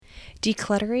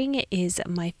Decluttering is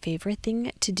my favorite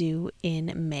thing to do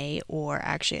in May or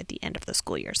actually at the end of the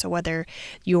school year. So whether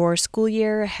your school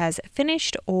year has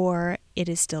finished or it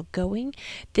is still going,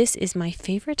 this is my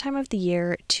favorite time of the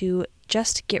year to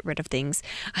just get rid of things.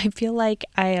 I feel like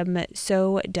I am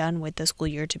so done with the school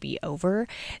year to be over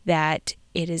that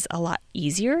it is a lot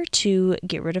easier to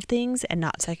get rid of things and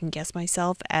not second guess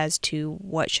myself as to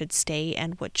what should stay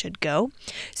and what should go.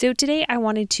 So today I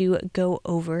wanted to go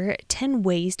over 10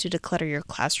 ways to declutter your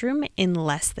classroom in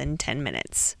less than 10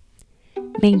 minutes.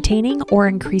 Maintaining or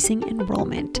increasing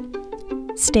enrollment.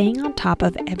 Staying on top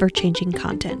of ever-changing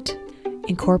content.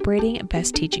 Incorporating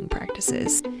best teaching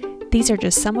practices. These are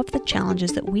just some of the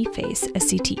challenges that we face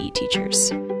as CTE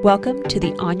teachers. Welcome to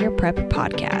the On Your Prep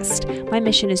podcast. My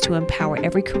mission is to empower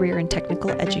every career and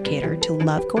technical educator to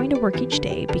love going to work each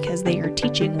day because they are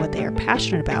teaching what they are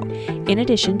passionate about, in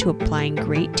addition to applying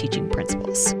great teaching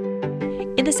principles.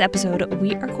 In this episode,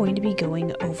 we are going to be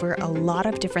going over a lot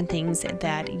of different things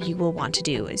that you will want to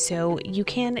do. So you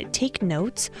can take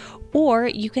notes, or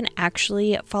you can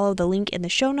actually follow the link in the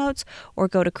show notes or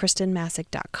go to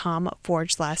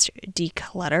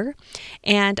kristenmasick.com/declutter.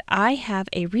 And I have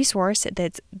a resource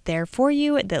that's there for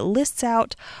you that lists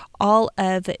out all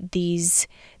of these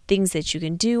things that you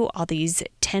can do, all these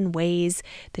 10 ways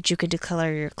that you can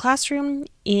declutter your classroom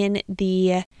in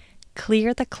the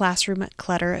Clear the Classroom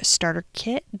Clutter Starter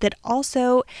Kit that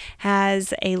also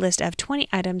has a list of 20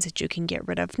 items that you can get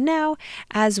rid of now,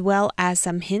 as well as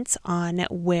some hints on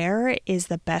where is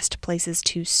the best places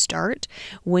to start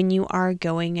when you are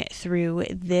going through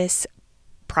this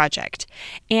project.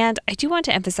 And I do want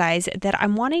to emphasize that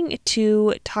I'm wanting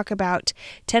to talk about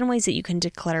 10 ways that you can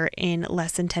declutter in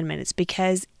less than 10 minutes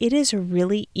because it is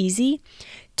really easy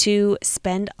to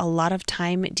spend a lot of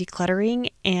time decluttering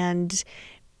and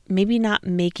maybe not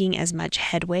making as much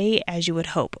headway as you would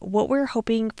hope. What we're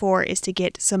hoping for is to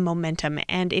get some momentum.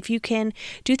 And if you can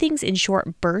do things in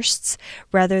short bursts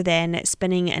rather than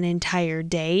spending an entire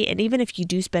day, and even if you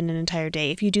do spend an entire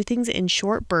day, if you do things in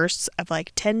short bursts of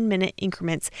like 10-minute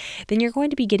increments, then you're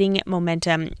going to be getting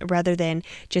momentum rather than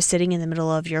just sitting in the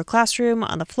middle of your classroom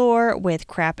on the floor with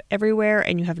crap everywhere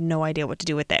and you have no idea what to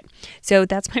do with it. So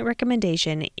that's my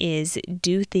recommendation, is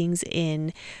do things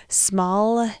in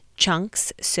small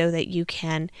chunks so that you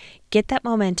can get that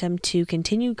momentum to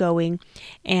continue going.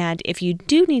 And if you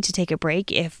do need to take a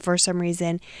break, if for some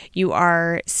reason you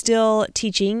are still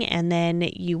teaching and then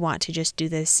you want to just do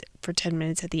this for 10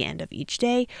 minutes at the end of each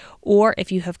day, or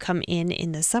if you have come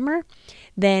in the summer,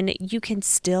 then you can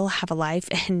still have a life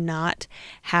and not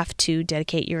have to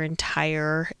dedicate your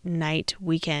entire night,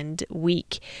 weekend,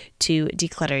 week to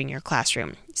decluttering your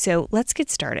classroom. So let's get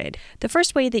started. The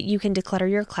first way that you can declutter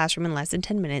your classroom in less than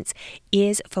 10 minutes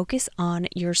is focus on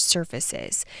your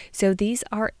surfaces. So these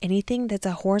are anything that's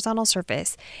a horizontal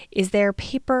surface. Is there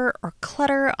paper or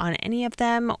clutter on any of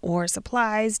them, or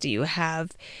supplies? Do you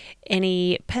have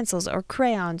any pencils or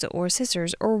crayons or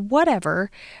scissors or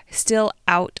whatever still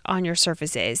out on your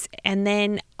surfaces? And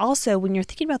then also, when you're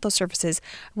thinking about those surfaces,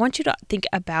 I want you to think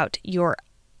about your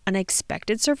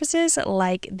unexpected surfaces,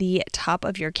 like the top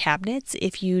of your cabinets.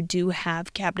 If you do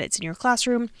have cabinets in your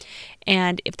classroom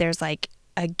and if there's like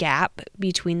a gap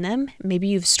between them, maybe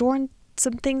you've stored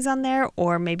some things on there,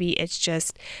 or maybe it's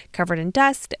just covered in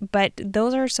dust, but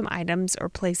those are some items or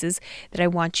places that I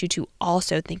want you to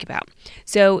also think about.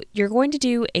 So you're going to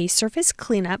do a surface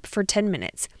cleanup for 10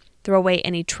 minutes. Throw away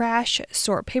any trash,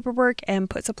 sort paperwork, and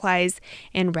put supplies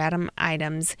and random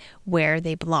items where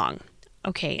they belong.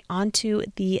 Okay, on to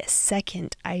the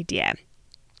second idea.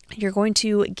 You're going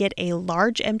to get a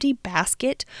large empty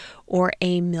basket or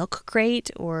a milk crate,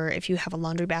 or if you have a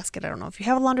laundry basket, I don't know if you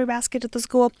have a laundry basket at the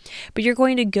school, but you're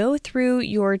going to go through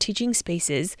your teaching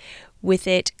spaces with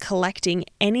it, collecting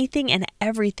anything and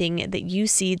everything that you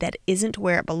see that isn't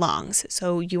where it belongs.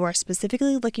 So you are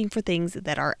specifically looking for things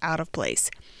that are out of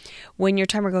place. When your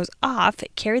timer goes off,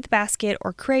 carry the basket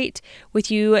or crate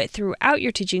with you throughout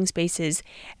your teaching spaces.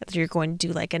 You're going to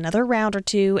do like another round or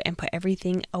two and put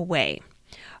everything away.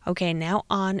 Okay, now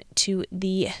on to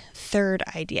the third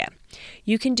idea.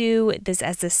 You can do this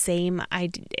as the same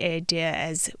idea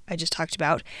as I just talked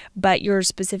about, but you're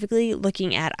specifically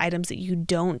looking at items that you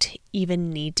don't even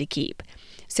need to keep.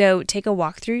 So take a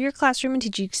walk through your classroom and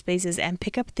teaching spaces and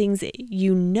pick up things that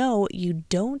you know you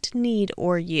don't need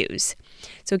or use.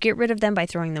 So get rid of them by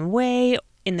throwing them away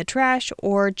in the trash,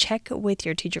 or check with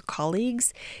your teacher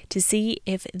colleagues to see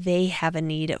if they have a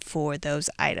need for those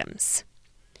items.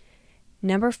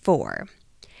 Number 4,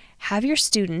 Have your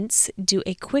students do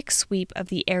a quick sweep of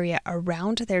the area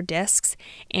around their desks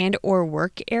and or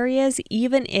work areas,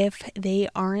 even if they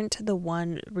aren't the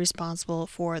one responsible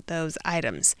for those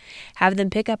items. Have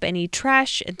them pick up any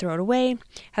trash and throw it away.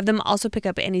 Have them also pick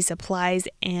up any supplies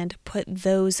and put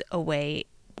those away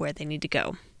where they need to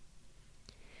go.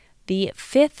 The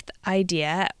fifth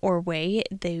idea or way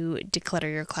to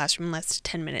declutter your classroom in less than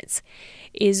 10 minutes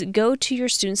is go to your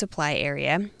student supply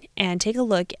area and take a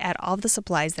look at all of the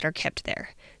supplies that are kept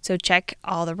there. So check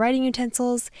all the writing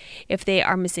utensils. If they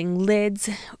are missing lids,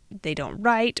 they don't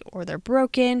write, or they're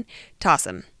broken, toss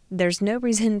them. There's no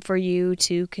reason for you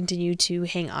to continue to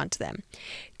hang on to them.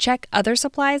 Check other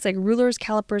supplies like rulers,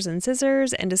 calipers, and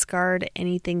scissors, and discard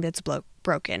anything that's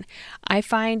broken. I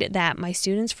find that my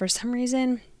students, for some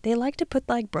reason, they like to put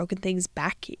like broken things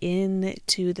back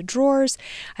into the drawers.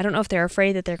 I don't know if they're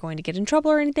afraid that they're going to get in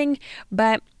trouble or anything,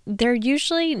 but they're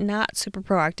usually not super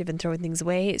proactive in throwing things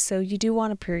away. So you do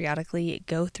want to periodically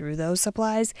go through those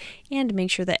supplies and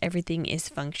make sure that everything is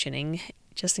functioning,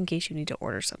 just in case you need to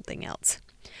order something else.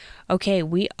 Okay,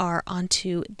 we are on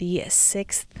to the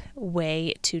sixth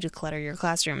way to declutter your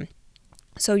classroom.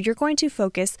 So you're going to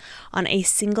focus on a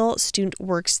single student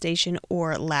workstation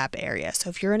or lab area. So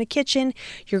if you're in a kitchen,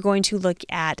 you're going to look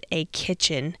at a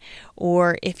kitchen,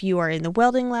 or if you are in the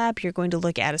welding lab, you're going to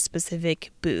look at a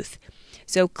specific booth.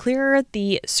 So clear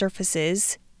the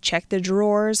surfaces, check the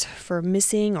drawers for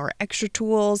missing or extra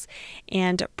tools,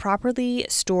 and properly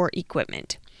store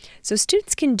equipment. So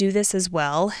students can do this as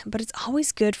well, but it's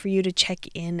always good for you to check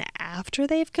in after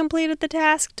they've completed the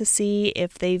task to see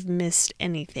if they've missed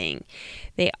anything.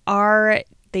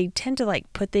 They tend to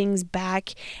like put things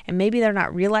back, and maybe they're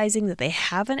not realizing that they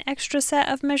have an extra set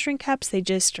of measuring cups. They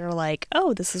just are like,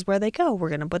 oh, this is where they go. We're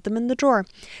going to put them in the drawer.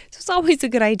 So it's always a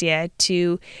good idea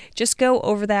to just go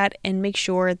over that and make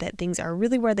sure that things are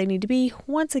really where they need to be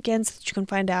once again, so that you can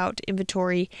find out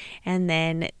inventory and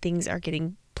then things are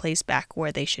getting placed back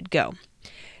where they should go.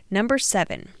 Number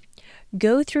 7.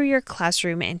 Go through your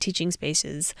classroom and teaching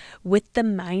spaces with the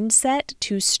mindset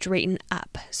to straighten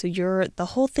up. So the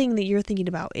whole thing that you're thinking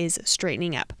about is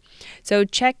straightening up. So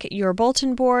check your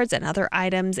bulletin boards and other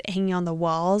items hanging on the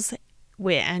walls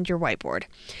and your whiteboard.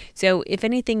 So if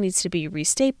anything needs to be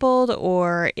restapled,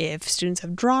 or if students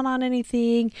have drawn on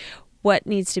anything, what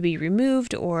needs to be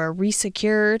removed or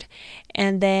resecured,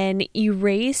 and then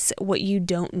erase what you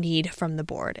don't need from the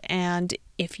board. And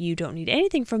if you don't need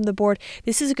anything from the board,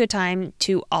 this is a good time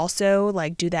to also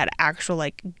do that actual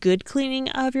good cleaning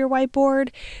of your whiteboard,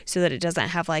 so that it doesn't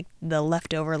have the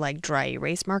leftover dry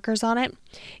erase markers on it,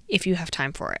 if you have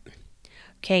time for it.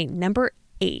 Okay, number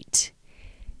 8.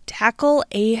 Tackle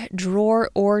a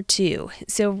drawer or two.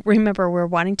 So remember, we're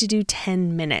wanting to do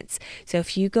 10 minutes. So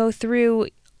if you go through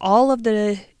all of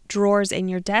the drawers in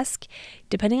your desk,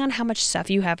 depending on how much stuff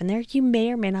you have in there, you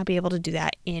may or may not be able to do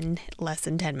that in less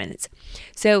than 10 minutes.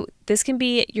 So this can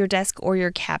be your desk or your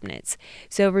cabinets.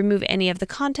 So remove any of the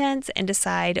contents and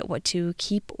decide what to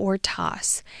keep or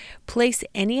toss. Place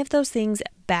any of those things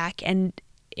back and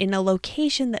in a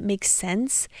location that makes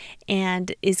sense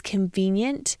and is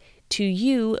convenient to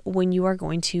you when you are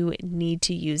going to need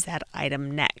to use that item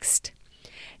next.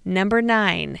 Number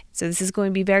 9. So this is going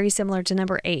to be very similar to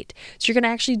number 8. So you're going to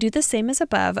actually do the same as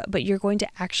above, but you're going to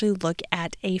actually look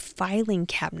at a filing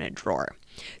cabinet drawer.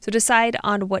 So decide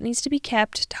on what needs to be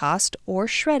kept, tossed, or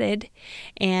shredded,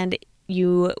 and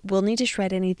you will need to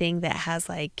shred anything that has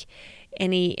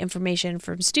any information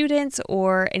from students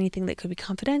or anything that could be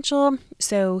confidential.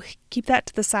 So keep that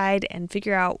to the side and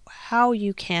figure out how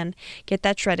you can get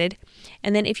that shredded.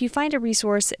 And then if you find a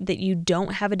resource that you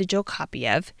don't have a digital copy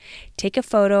of, take a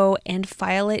photo and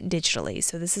file it digitally.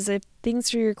 So this is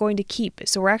things that you're going to keep.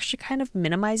 So we're actually kind of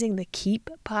minimizing the keep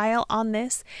pile on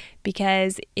this,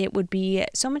 because it would be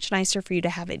so much nicer for you to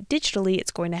have it digitally.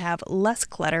 It's going to have less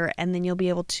clutter, and then you'll be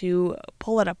able to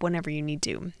pull it up whenever you need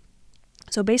to.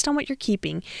 So based on what you're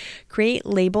keeping, create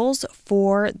labels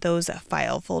for those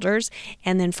file folders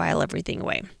and then file everything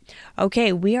away.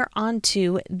 Okay, we are on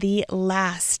to the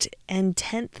last and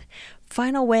 10th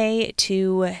final way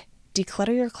to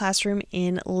declutter your classroom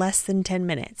in less than 10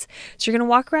 minutes. So you're going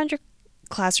to walk around your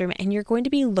classroom and you're going to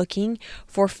be looking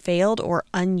for failed or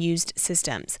unused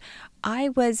systems. I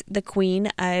was the queen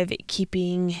of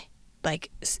keeping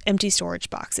empty storage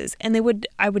boxes, and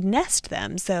I would nest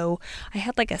them. So I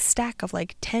had a stack of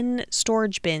 10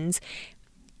 storage bins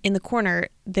in the corner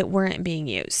that weren't being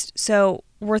used. So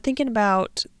we're thinking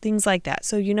about things like that.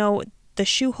 So the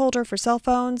shoe holder for cell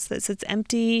phones that sits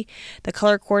empty, the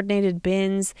color coordinated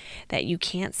bins that you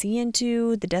can't see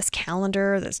into, the desk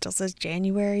calendar that still says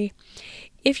January.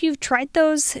 If you've tried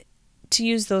those to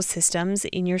use those systems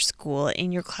in your school,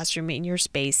 in your classroom, in your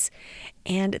space,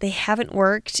 and they haven't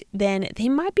worked, then they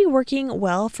might be working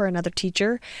well for another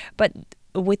teacher, but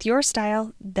with your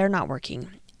style, they're not working,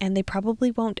 and they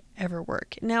probably won't ever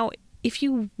work. Now, if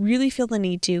you really feel the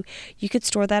need to, you could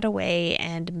store that away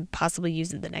and possibly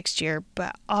use it the next year,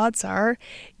 but odds are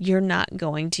you're not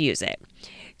going to use it.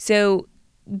 So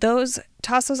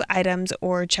toss those items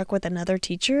or check with another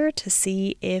teacher to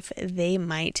see if they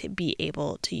might be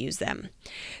able to use them.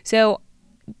 So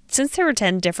since there were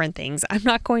 10 different things, I'm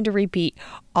not going to repeat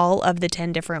all of the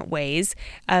 10 different ways.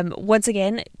 Once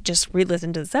again, just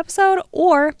re-listen to this episode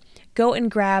or go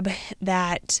and grab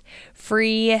that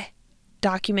free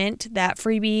document, that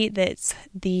freebie that's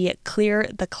the Clear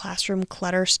the Classroom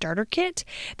Clutter Starter Kit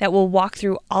that will walk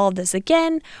through all of this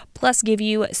again, plus give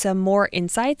you some more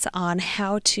insights on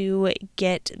how to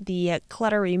get the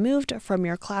clutter removed from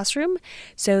your classroom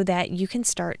so that you can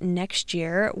start next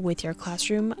year with your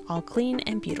classroom all clean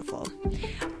and beautiful.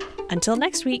 Until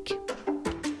next week.